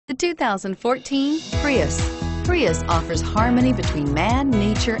The 2014 Prius. Prius offers harmony between man,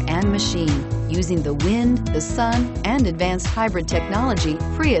 nature, and machine. Using the wind, the sun, and advanced hybrid technology,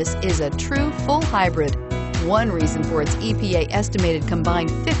 Prius is a true full hybrid. One reason for its EPA estimated combined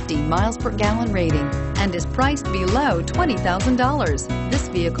 50 miles per gallon rating and is priced below $20,000. This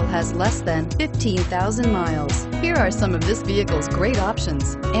vehicle has less than 15,000 miles. Here are some of this vehicle's great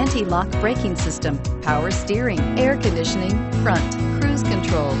options: anti-lock braking system, power steering, air conditioning, front, cruise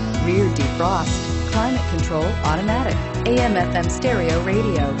control, rear defrost, climate control automatic, AM/FM stereo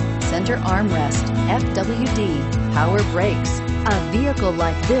radio, center armrest, FWD, power brakes. A vehicle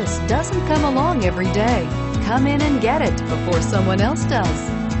like this doesn't come along every day. Come in and get it before someone else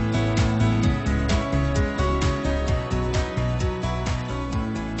does.